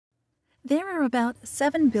There are about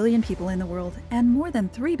 7 billion people in the world, and more than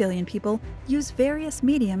 3 billion people use various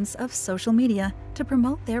mediums of social media to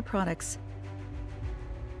promote their products.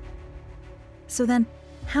 So then,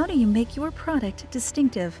 how do you make your product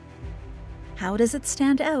distinctive? How does it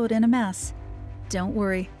stand out in a mass? Don't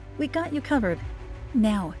worry, we got you covered.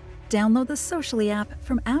 Now, download the Socially app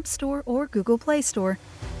from App Store or Google Play Store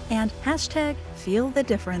and #Feel the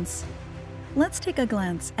difference. Let's take a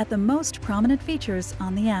glance at the most prominent features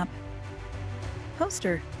on the app.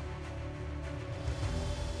 Poster.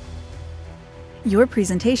 Your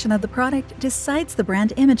presentation of the product decides the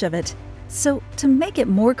brand image of it. So, to make it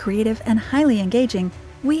more creative and highly engaging,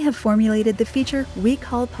 we have formulated the feature we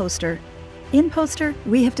call Poster. In Poster,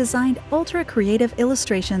 we have designed ultra-creative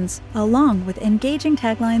illustrations along with engaging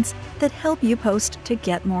taglines that help you post to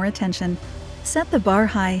get more attention. Set the bar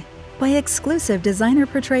high by exclusive designer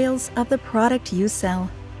portrayals of the product you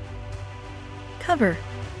sell. Cover.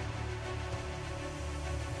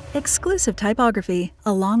 Exclusive typography,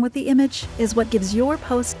 along with the image, is what gives your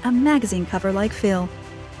post a magazine cover-like feel.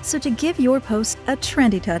 So to give your post a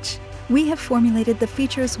trendy touch, we have formulated the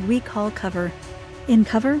features we call Cover. In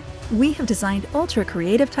Cover, we have designed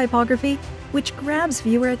ultra-creative typography, which grabs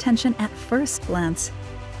viewer attention at first glance.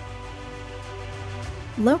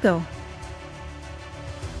 Logo.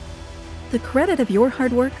 The credit of your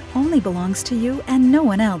hard work only belongs to you and no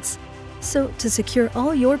one else. So to secure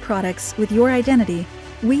all your products with your identity,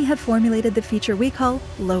 we have formulated the feature we call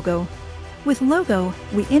Logo. With Logo,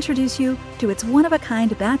 we introduce you to its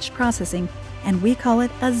one-of-a-kind batch processing, and we call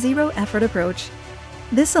it a zero-effort approach.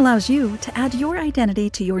 This allows you to add your identity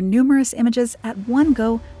to your numerous images at one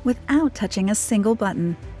go without touching a single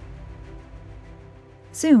button.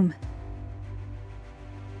 Zoom.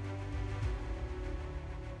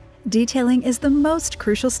 Detailing is the most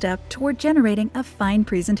crucial step toward generating a fine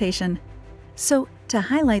presentation. So, to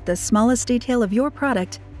highlight the smallest detail of your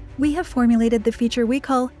product, we have formulated the feature we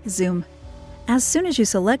call Zoom. As soon as you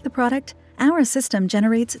select the product, our system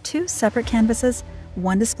generates two separate canvases.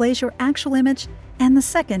 One displays your actual image, and the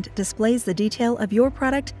second displays the detail of your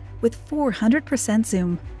product with 400%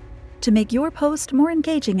 zoom. To make your post more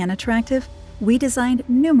engaging and attractive, we designed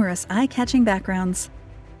numerous eye-catching backgrounds.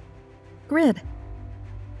 Grid.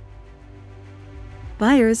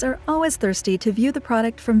 Buyers are always thirsty to view the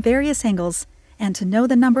product from various angles and to know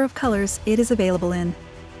the number of colors it is available in.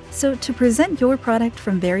 So to present your product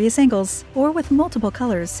from various angles or with multiple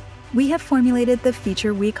colors, we have formulated the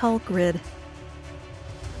feature we call Grid.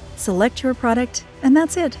 Select your product, and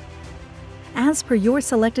that's it. As per your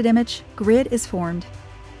selected image, Grid is formed.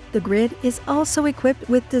 The grid is also equipped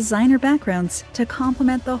with designer backgrounds to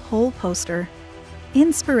complement the whole poster.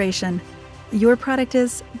 Inspiration. Your product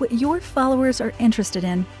is what your followers are interested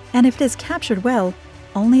in, and if it is captured well,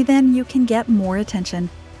 only then you can get more attention.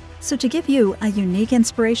 So to give you a unique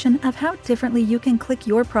inspiration of how differently you can click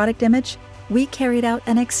your product image, we carried out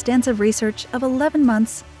an extensive research of 11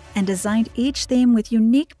 months and designed each theme with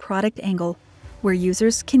unique product angle, where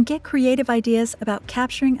users can get creative ideas about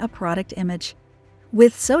capturing a product image.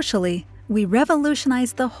 With Socially, we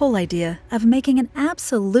revolutionized the whole idea of making an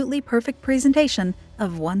absolutely perfect presentation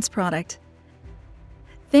of one's product.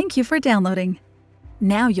 Thank you for downloading.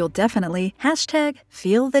 Now you'll definitely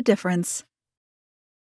 #Feel the difference.